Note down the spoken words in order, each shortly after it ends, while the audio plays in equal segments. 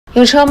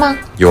有车吗？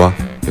有啊，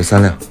有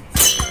3辆。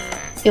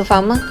有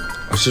房吗？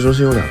市中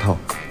心有2套。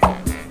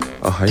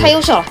啊，还有。太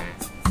优秀了，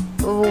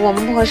我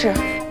们不合适。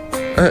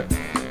哎。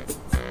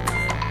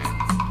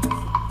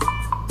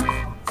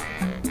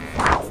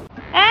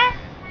哎，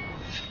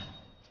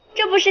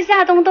这不是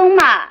夏东东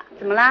吗？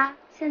怎么啦？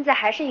现在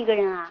还是一个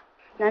人啊？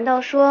难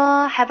道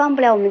说还忘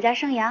不了我们家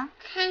盛阳？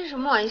开什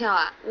么玩笑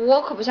啊！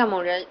我可不像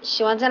某人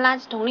喜欢在垃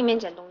圾桶里面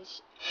捡东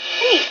西。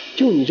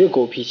就你这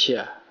狗脾气，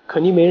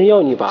肯定没人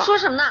要你吧？说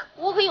什么呢？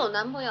我可有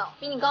男朋友，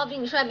比你高，比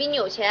你帅，比你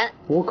有钱。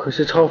我可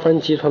是超凡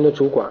集团的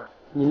主管，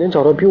你能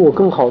找到比我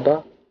更好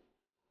的？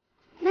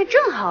那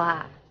正好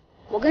啊，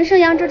我跟盛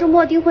阳这周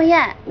末订婚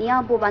宴，你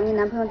要不把你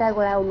男朋友带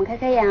过来，我们开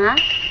开眼啊？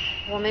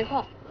我没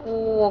空，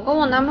我跟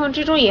我男朋友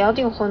这周也要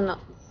订婚呢。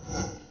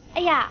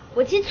哎呀，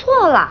我记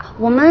错了，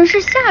我们是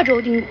下周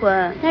订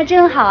婚，那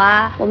正好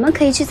啊，我们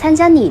可以去参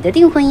加你的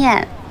订婚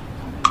宴。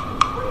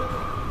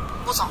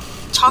穆总，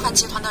超凡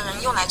集团的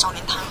人又来找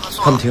您谈合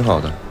作。他们挺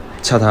好的，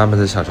恰当安排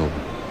在下周吧。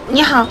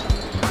你好，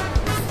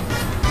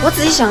我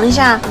仔细想了一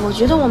下，我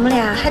觉得我们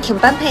俩还挺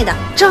般配的。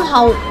正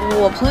好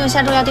我朋友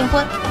下周要订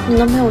婚，你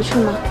能陪我去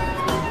吗？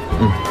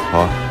好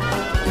啊。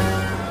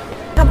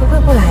他不会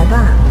不来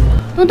吧？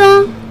东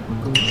东，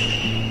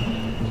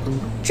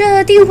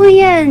这订婚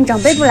宴长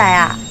辈不来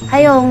啊？还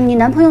有你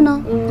男朋友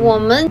呢？我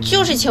们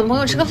就是请朋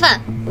友吃个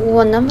饭。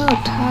我男朋友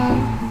他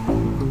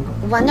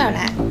晚点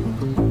来。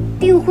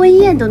订婚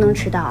宴都能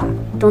迟到啊？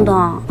东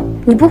东，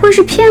你不会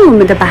是骗我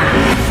们的吧？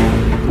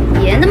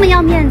别那么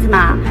要面子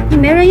嘛，你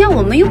没人要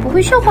我们又不会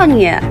笑话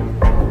你。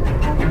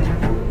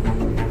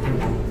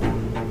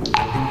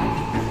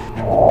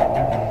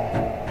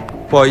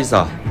不好意思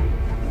啊，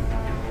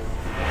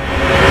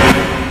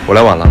我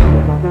来晚了。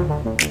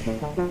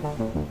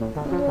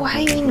我还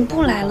以为你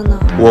不来了呢。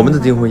我们的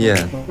订婚宴，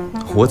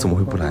我怎么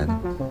会不来呢？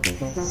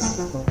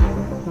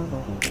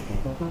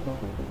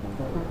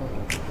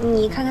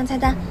你看看菜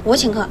单，我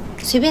请客，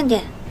随便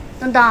点。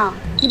东东，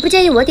你不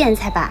介意我点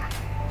菜吧？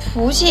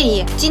不介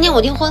意，今天我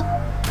订婚，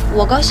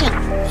我高兴，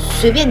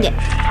随便点。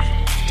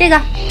这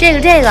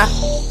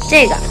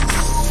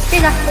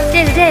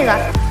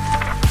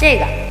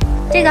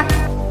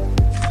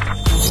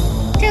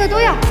个都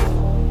要。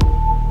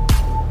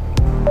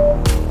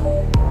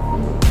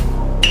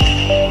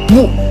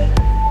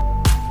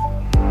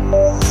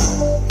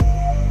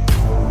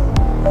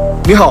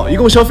你好，一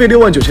共消费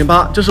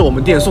69800，这是我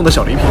们店送的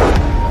小礼品。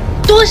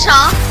多少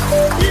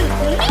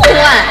？6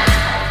万。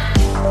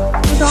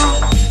东东，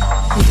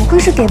你不会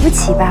是给不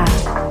起吧？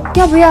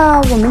要不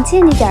要我们借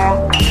你点啊？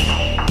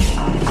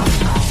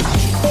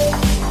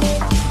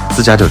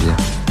自家酒店，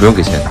不用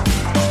给钱。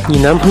你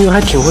男朋友还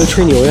挺会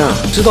吹牛呀，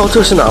知道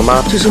这是哪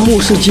吗？这是慕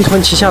氏集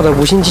团旗下的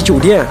5星级酒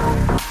店。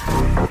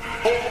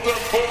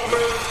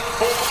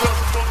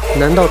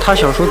难道他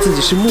想说自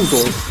己是穆总？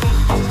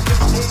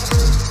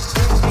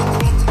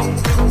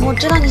我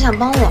知道你想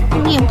帮我，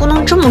你也不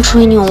能这么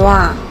吹牛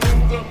啊。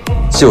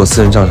记我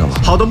私人账上吧。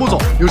好的，穆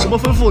总，有什么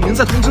吩咐您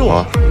再通知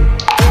我。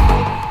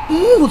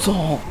穆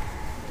总，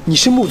你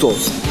是穆总？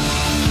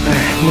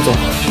哎，穆总，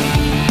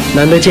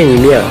难得见一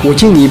面，我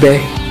敬你一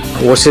杯。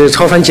我是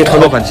超凡集团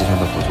的。超凡集团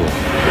的合作，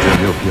我觉得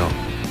没有必要。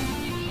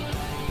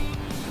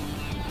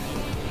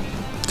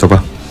走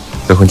吧，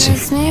备婚期。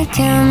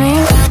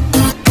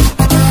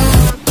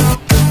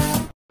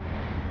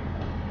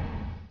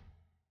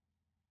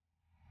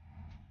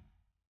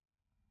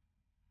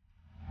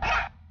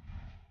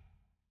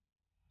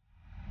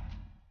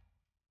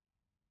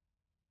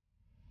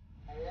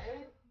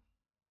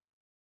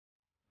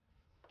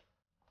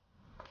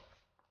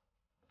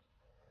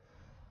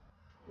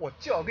我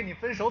就要跟你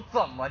分手，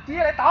怎么地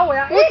来打我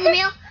呀？吴子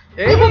明，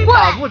你给我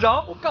打不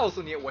着！我告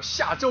诉你，我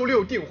下周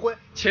6订婚，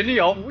前女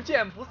友不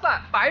见不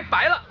散，拜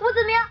拜了。吴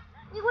子明，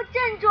你给我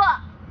站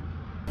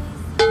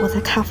住！我在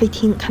咖啡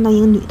厅看到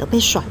一个女的被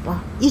甩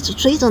了，一直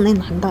追着那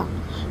男的，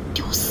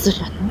丢死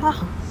人了，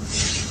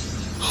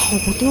好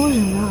丢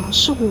人啊！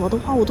是我的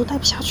话，我都待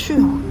不下去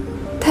啊，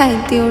太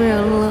丢人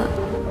了。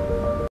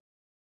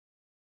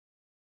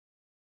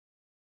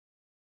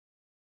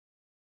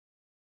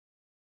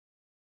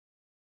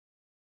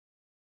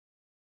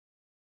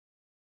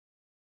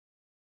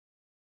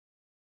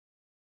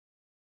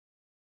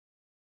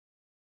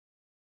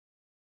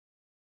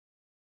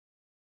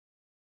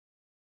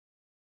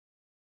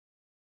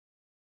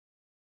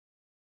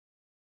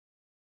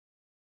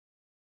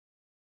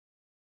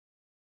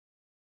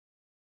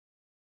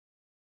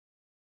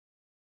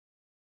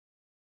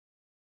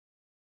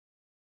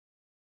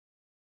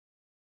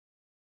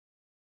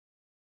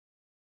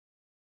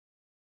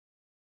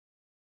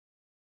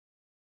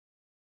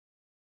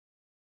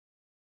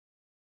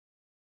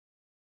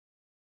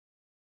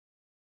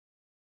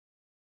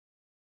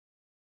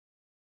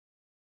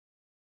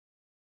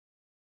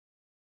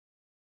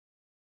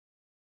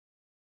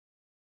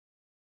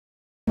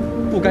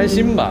不甘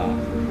心吧？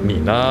你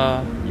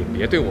呢，也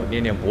别对我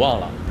念念不忘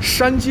了。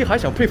山鸡还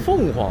想配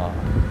凤凰啊？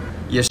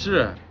也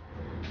是，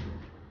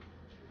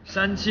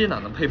山鸡哪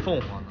能配凤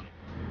凰呢？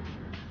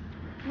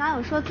哪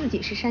有说自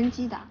己是山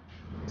鸡的？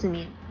子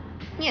明，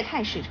你也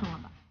太实诚了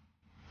吧！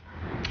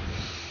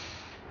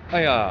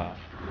哎呀，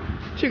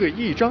这个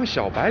一张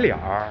小白脸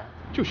儿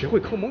就学会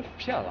坑蒙拐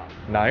骗了。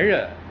男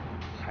人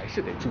还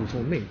是得注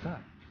重内在。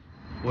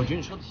我觉得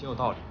你说的挺有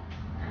道理。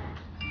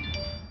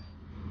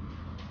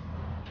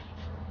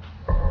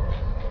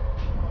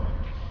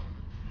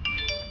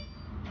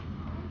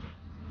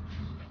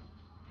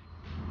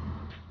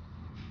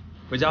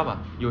回家吧，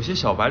有些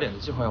小白脸的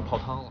计划要泡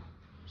汤了。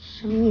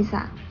什么意思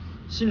啊？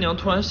新娘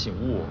突然醒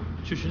悟，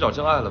去寻找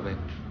真爱了呗。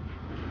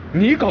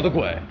你搞的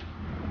鬼！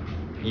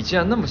你既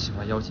然那么喜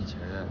欢邀请前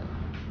任，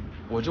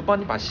我就帮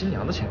你把新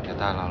娘的钱给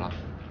带来了。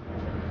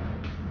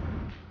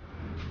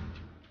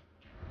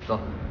走。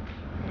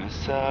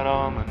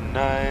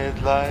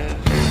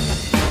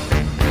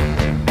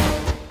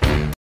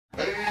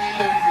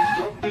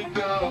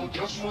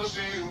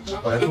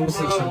我来公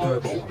司相对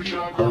不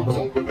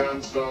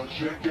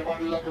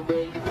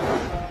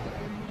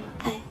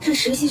哎，这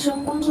实习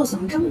生工作怎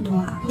么这么多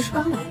啊？不是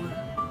刚来吗？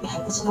你还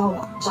不知道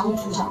吧？张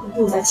组长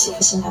又在欺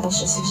负新来的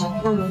实习生，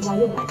让人家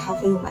又买咖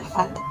啡又买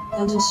饭的，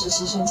让这实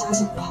习生家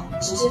境不好，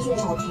直接就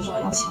找组长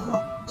要钱了，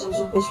这不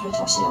就被踹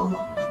下线了吗？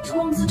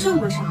工资这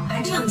么少，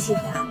还这样欺负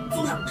他，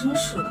组长真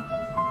是的。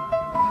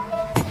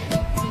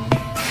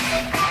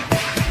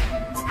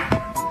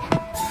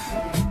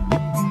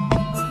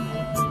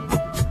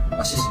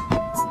啊，谢谢。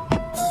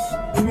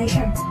没事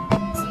儿。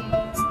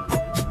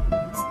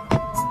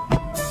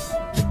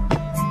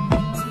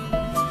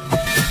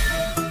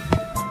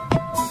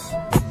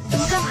你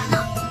干嘛呢？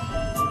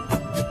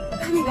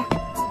看那边。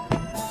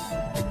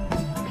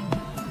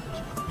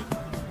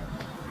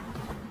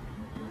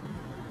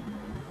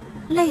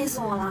累死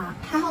我了，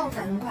还好我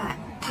反应快。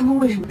他们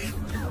为什么？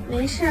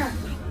没事儿，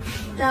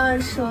到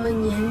时候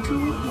年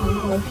终考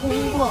核通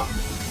过，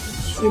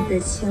记得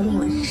请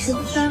我吃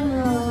饭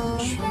哦。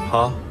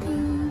好。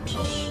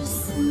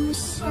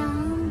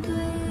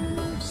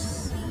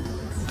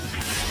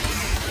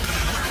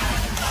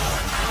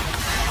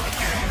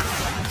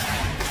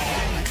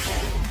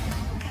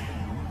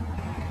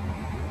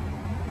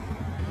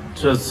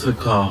这次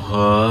考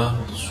核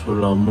除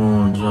了慕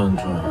容壮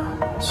壮，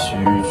其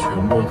余全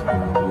部通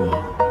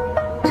过。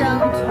张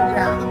组长，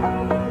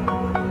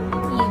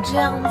你这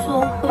样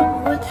做会不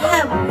会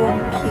太不公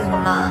平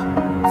了？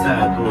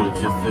再多了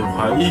句废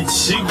话，一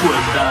起滚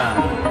蛋！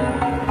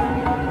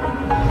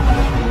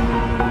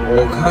我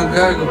看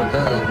该滚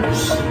蛋的不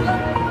是你。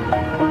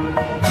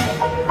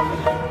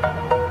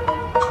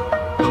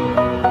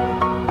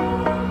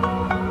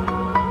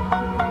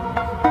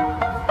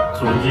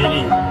总经理。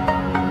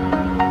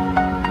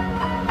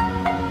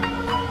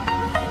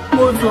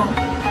穆总，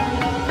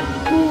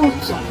穆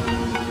总，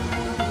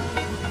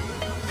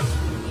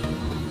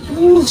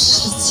穆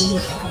师姐，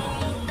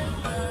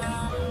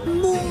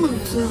穆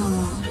总，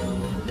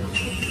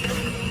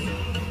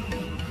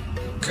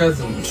该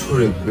怎么处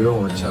理不用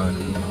我教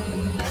你。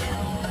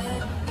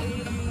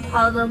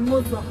好的，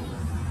穆总。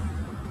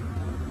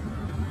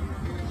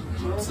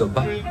走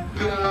吧，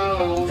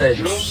带你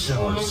去吃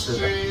好吃的。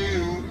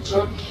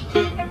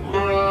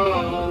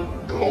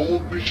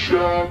Don't be shy,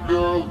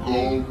 girl,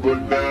 go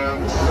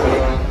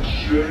bonanza.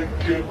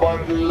 Shake your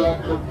body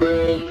like a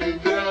belly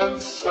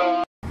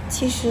dancer.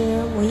 其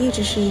实我一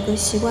直是一个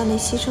习惯了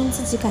牺牲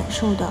自己感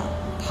受的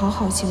讨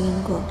好型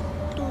人格。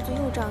肚子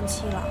又胀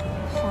气了，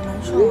好难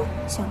受，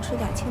想吃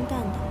点清淡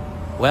的。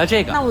我要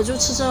这个。那我就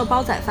吃这个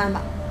煲仔饭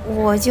吧。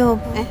我就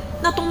哎，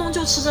那东东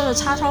就吃这个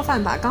叉烧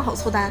饭吧，刚好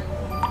凑单。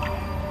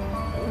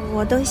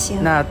我都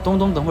行。那东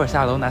东等会儿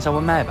下楼拿下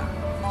外卖吧。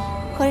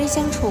和人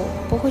相处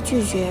不会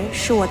拒绝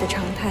是我的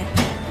常态。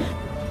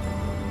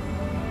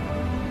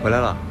回来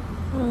了。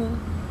嗯。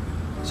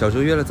小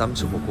周约了咱们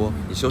吃火锅，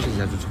你收拾一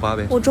下就出发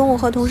呗。我中午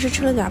和同事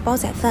吃了点煲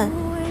仔饭，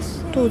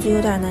肚子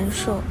有点难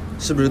受。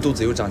是不是肚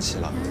子又胀气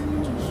了？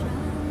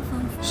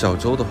小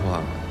周的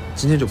话，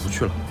今天就不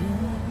去了。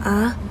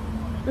啊？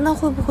那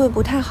会不会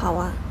不太好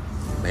啊？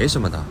没什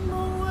么的。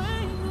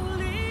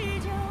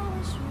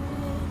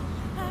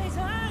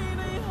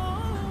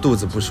肚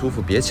子不舒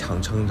服别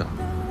强撑着。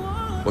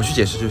我去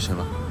解释就行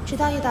了。直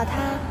到遇到他，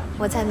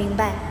我才明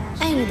白，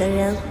爱你的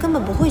人根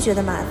本不会觉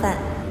得麻烦，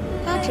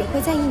他只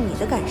会在意你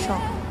的感受。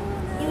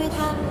因为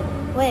他，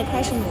我也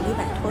开始努力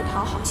摆脱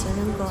讨好型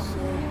人格。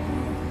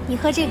你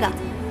喝这个。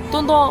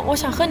东东，我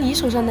想喝你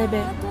手上那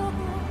杯。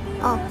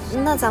哦，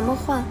那咱们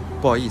换。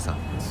不好意思啊，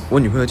我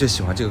女朋友就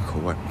喜欢这个口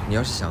味，你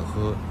要是想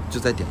喝，就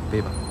再点一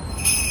杯吧。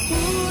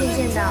渐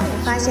渐的，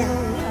我发现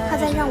他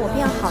在让我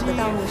变好的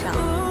道路上，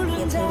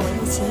也陪我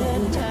一起努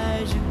力着。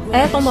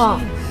哎，东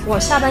东。我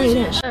下班有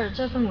点事儿，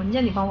这份文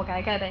件你帮我改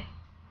一改呗。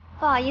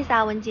不好意思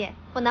啊，文姐，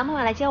我男朋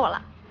友来接我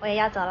了，我也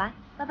要走了，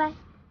拜拜。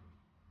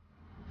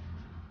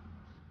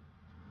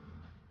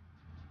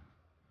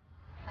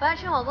不要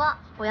吃火锅，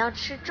我要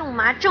吃重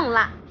麻重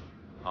辣。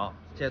好，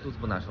现在肚子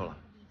不难受了。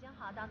已经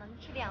好到能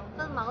吃2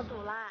份毛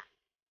肚啦。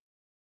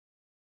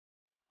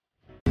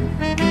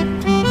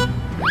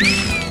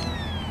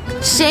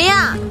谁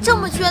呀？这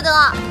么缺德！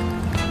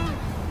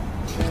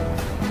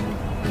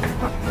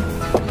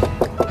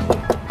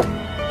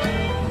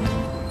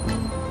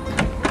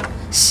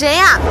谁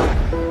呀？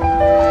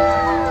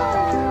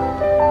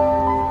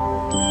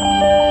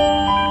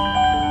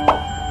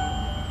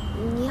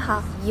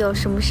有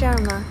什么事儿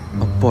吗？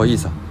不好意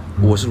思啊，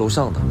我是楼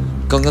上的，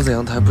刚刚在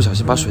阳台不小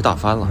心把水打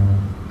翻了，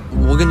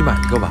我给你买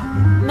一个吧。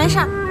没事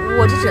儿，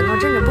我这枕头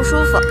枕着不舒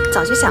服，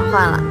早就想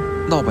换了。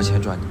那我把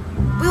钱转你。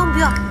不用不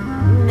用，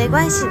没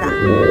关系的。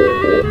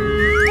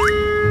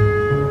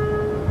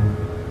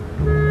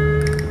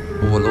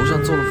我楼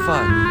上做了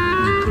饭，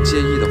你不介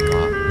意的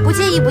话。不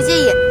介意不介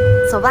意，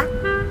走吧。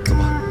走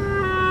吧。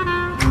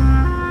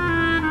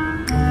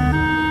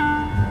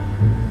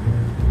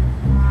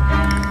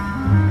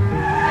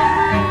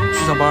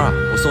去上班啊？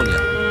我送你啊。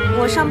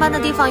我上班的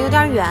地方有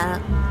点远。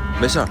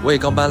没事儿，我也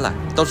刚搬来，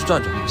到处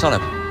转转，上来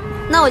吧。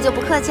那我就不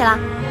客气了。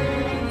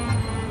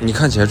你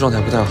看起来状态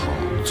不太好，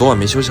昨晚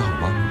没休息好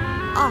吗？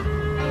哦。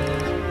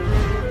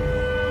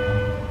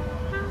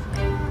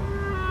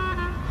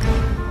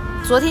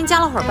昨天加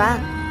了会儿班。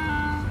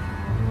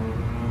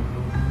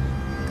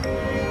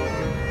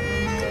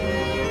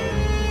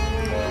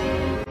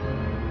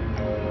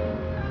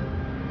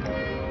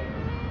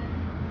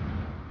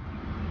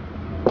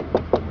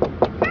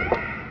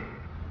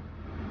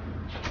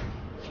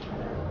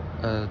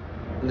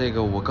那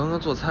个我刚刚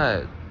做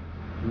菜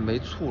没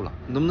醋了，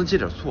能不能借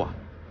点醋啊？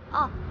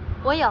哦，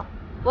我有，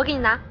我给你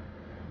拿。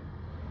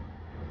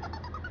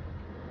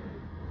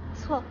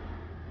醋。啊，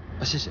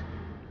谢谢。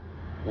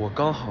我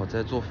刚好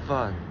在做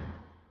饭，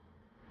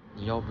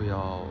你要不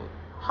要？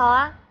好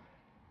啊。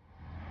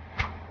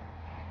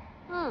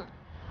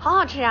好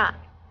好吃啊！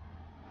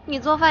你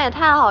做饭也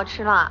太好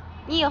吃了，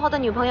你以后的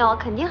女朋友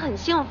肯定很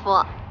幸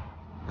福。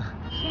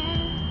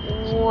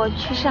我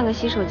去上个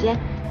洗手间。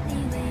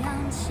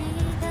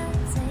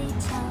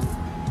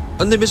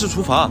那边是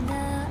厨房。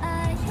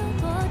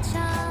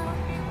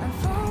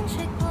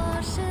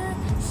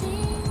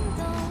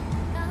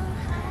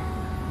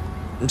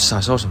你傻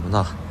笑什么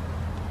呢？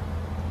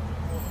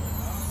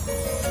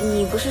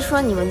你不是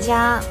说你们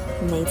家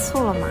没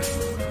醋了吗？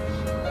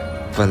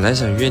本来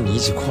想约你一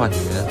起跨年，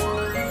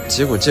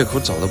结果借口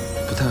找的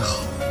不太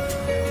好。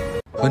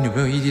和女朋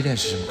友异地恋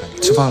是什么感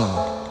觉？吃饭了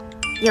吗？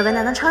有个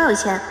男的超有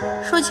钱，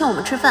说请我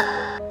们吃饭。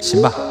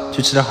行吧，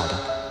去吃点好的。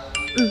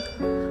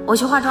我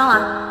去化妆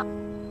了。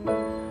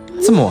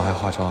这么晚还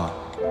化妆啊？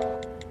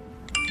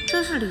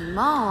这是礼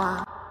貌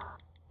啊。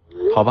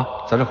好吧，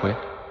早点回，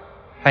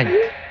爱你。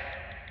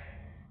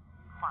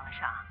皇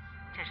上，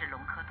这是隆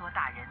科多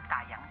大人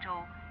打扬州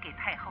给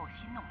太后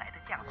新弄来的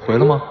酱菜。回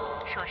了吗？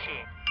说是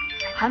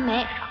还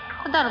没，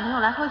他带了朋友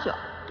来喝酒。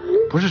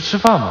不是吃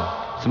饭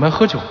吗？怎么还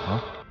喝酒呢？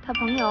他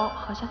朋友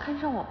好像看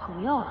上我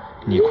朋友了。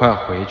你快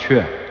回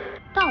去。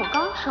但我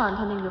刚吃完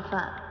他那个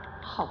饭，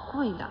好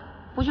贵的，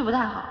回去不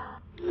太好。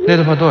那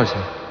顿饭多少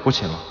钱？我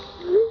请了。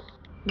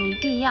没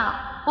必要，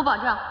我保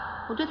证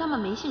我对他们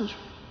没兴趣，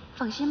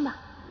放心吧。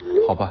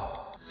好吧，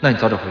那你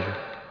早点回去。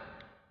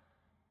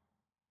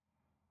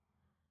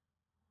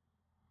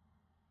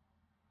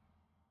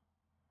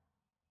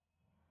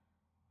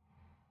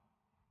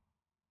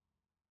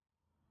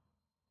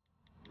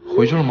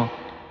回去了吗？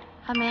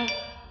还没，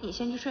你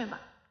先去睡吧。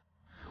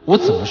我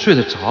怎么睡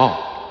得着？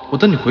我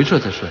等你回去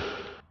了再睡。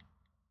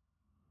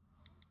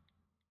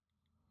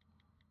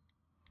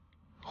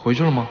回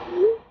去了吗？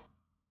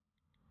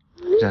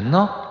人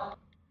呢？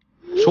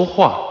说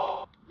话！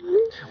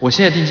我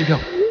现在订机票。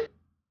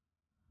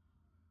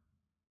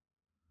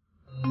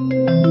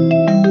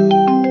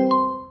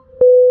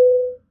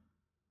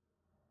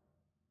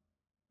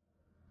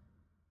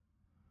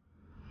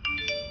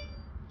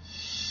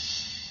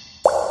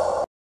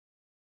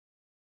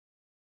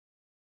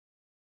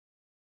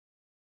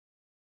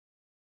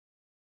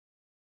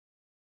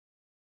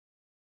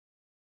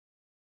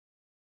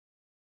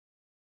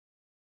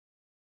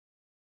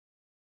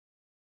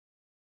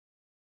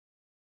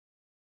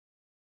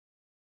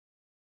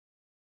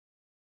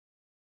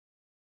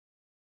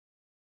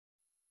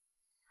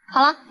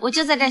好了，我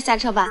就在这儿下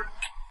车吧。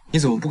你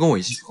怎么不跟我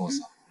一起去公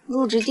司？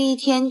入职第一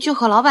天就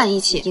和老板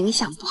一起，影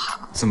响不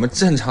好。怎么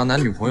正常男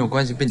女朋友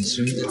关系被你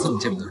形容的这么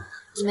见不得人？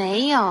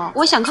没有，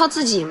我想靠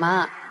自己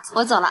嘛。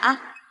我走了啊。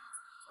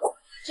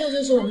这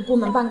就是我们部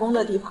门办公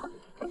的地方。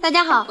大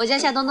家好，我叫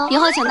夏东东，以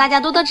后请大家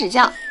多多指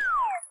教。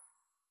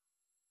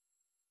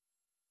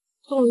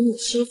作为你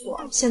师傅，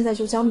现在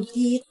就教你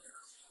第一。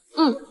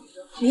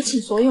你请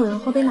所有人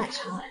喝杯奶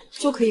茶，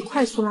就可以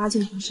快速拉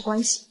近同事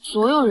关系。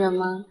所有人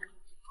吗？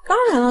当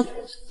然了，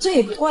这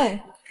也不贵。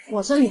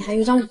我这里还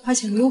有一张5块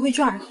钱的优惠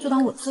券，就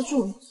当我资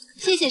助你。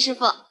谢谢师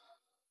傅。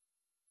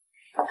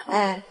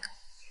哎，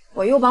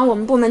我又帮我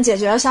们部门解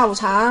决了下午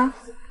茶。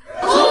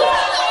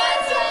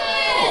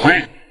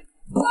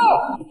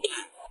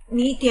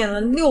你点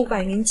了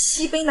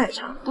607杯奶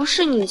茶。不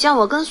是你叫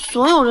我跟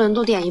所有人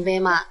都点一杯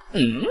吗？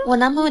我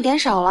男朋友点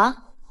少了。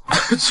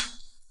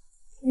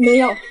没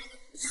有，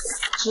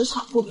职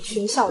场不比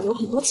学校有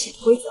很多潜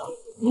规则，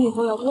你以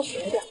后要多学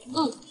点。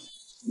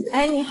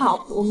哎，你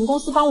好，我们公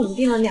司帮我们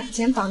订了2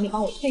间房，你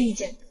帮我退1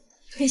间，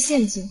退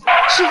现金。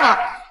师傅，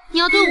你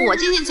要对我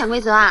进行潜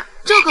规则啊？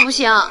这可不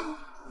行。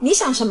你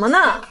想什么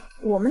呢？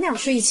我们俩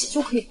睡一起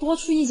就可以多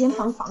出1间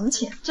房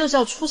钱，这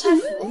叫出差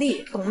福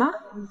利，懂吗？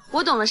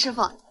我懂了，师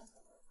傅。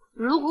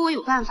如果我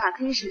有办法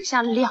可以省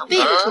下2倍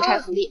的出差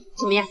福利，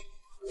怎么样？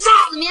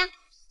怎么样？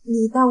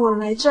你带我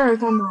来这儿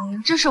干嘛呀？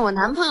这是我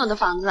男朋友的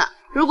房子，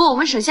如果我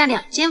们省下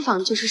2间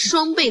房，就是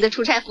双倍的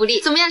出差福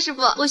利，怎么样，师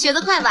傅？我学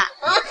得快吧？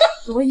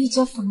所以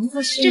这房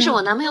子是……这是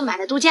我男朋友买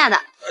来度假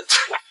的，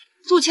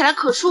住起来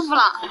可舒服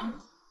了。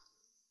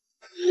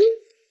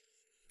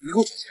你给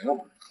我转钱干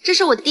嘛？这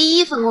是我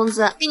第1份工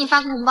资，给你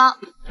发个红包。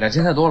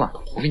2000太多了，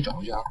我给你转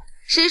回去啊。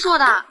谁说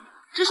的？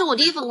这是我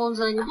第1份工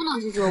资，你不能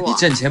拒绝我。你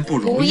挣钱不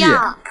容易。不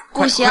要，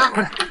不行，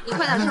快点，你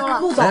快点收了。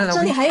陆总，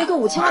这里还有一个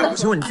5000万的。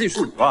5000万你自己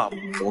处理吧，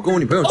我跟我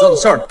女朋友交的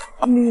事儿呢。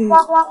女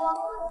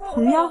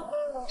朋友？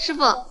师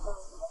傅，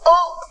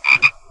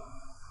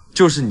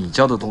就是你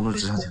交的东东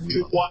直上前面。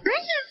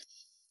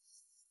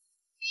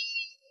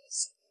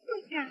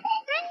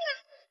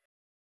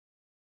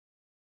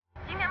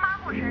今天妈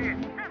过生日，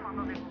再忙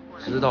都得过过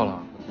来。知道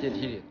了，电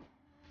梯里。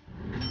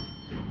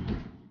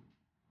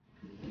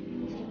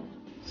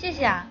谢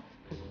谢啊。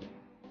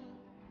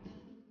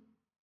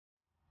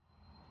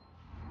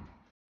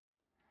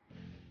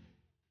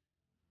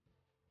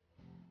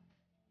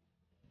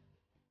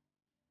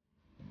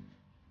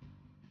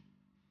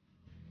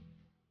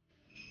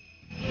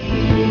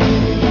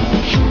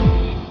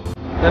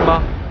来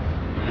妈。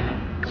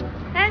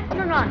哎，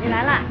壮壮，你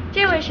来了。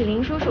这位是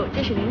林叔叔，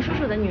这是林叔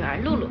叔的女儿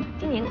露露，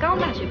今年刚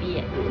大学毕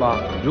业。妈，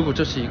如果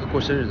这是一个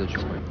过生日的聚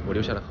会，我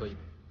留下来喝一杯；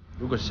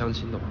如果是相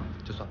亲的话，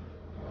就算了。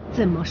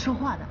怎么说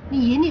话的？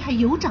你眼里还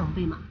有长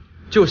辈吗？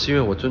就是因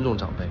为我尊重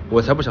长辈，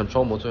我才不想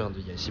装模作样的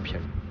演戏骗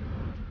人。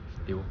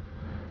礼物。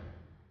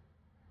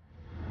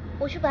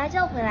我去把他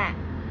叫回来。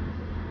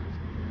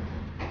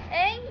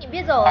哎，你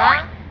别走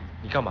啊！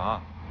你干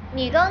嘛？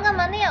你刚刚干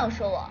嘛那样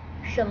说我？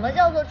什么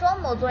叫做装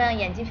模作样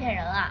演技骗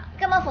人啊？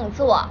干嘛讽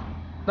刺我？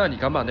那你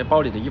敢把那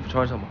包里的衣服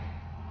穿上吗？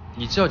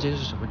你知道今天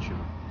是什么局吗？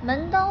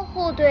门当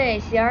户对，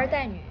携儿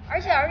带女，而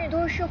且儿女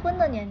都是适婚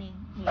的年龄，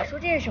你说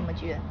这是什么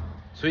局？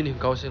所以你很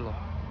高兴了？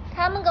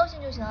他们高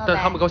兴就行了呗。但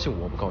他们高兴，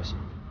我不高兴。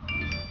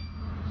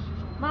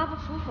妈不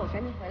舒服，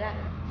赶紧回来。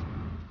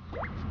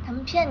他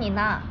们骗你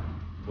呢。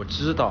我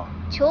知道。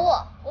求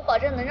我，我保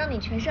证能让你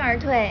全身而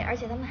退，而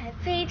且他们还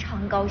非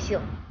常高兴。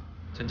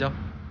成交。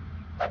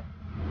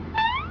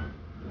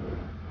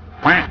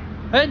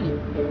哎你。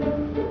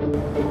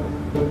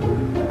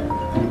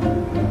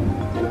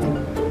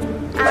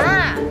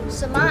啊？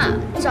什么？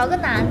找个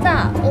男的？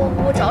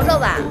我找找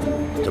吧。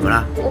怎么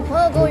了？我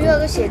朋友给我约了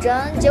个写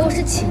真，结果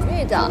是情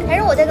侣的，还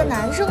让我带个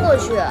男生过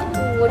去。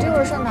我这会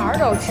儿上哪儿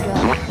找去？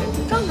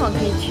壮壮可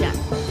以去啊。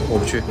我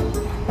不去，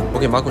我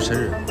给妈过生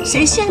日。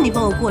谁限你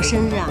帮我过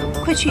生日啊？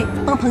快去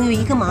帮朋友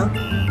一个忙。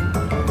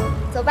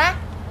走吧，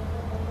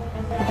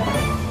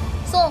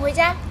送我回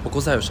家。我公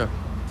司还有事儿。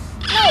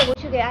那我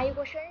回去给阿姨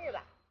过生日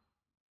吧。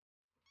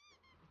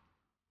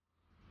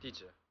地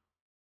址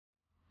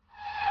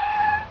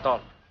到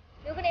了。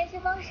留个联系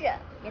方式，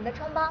免得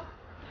穿帮。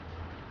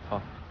好。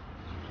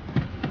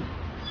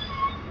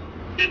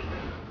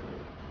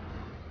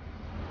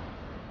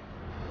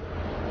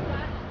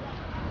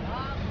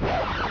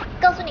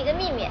告诉你个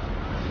秘密。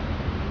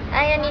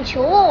哎呀，你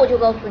求我，我就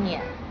告诉你。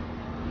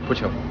不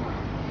求。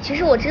其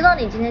实我知道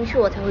你今天去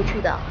我才会去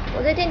的，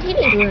我在电梯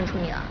里就认出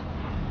你了。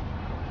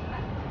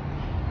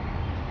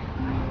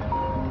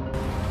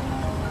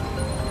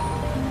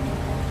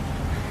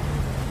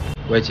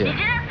喂，姐。你今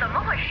天怎么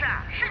回事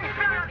啊？是你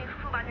非要让林叔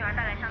叔把女儿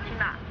带来相亲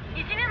的？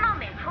你今天闹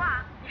哪出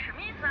啊？你什么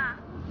意思啊？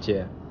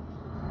姐，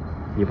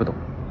你不懂。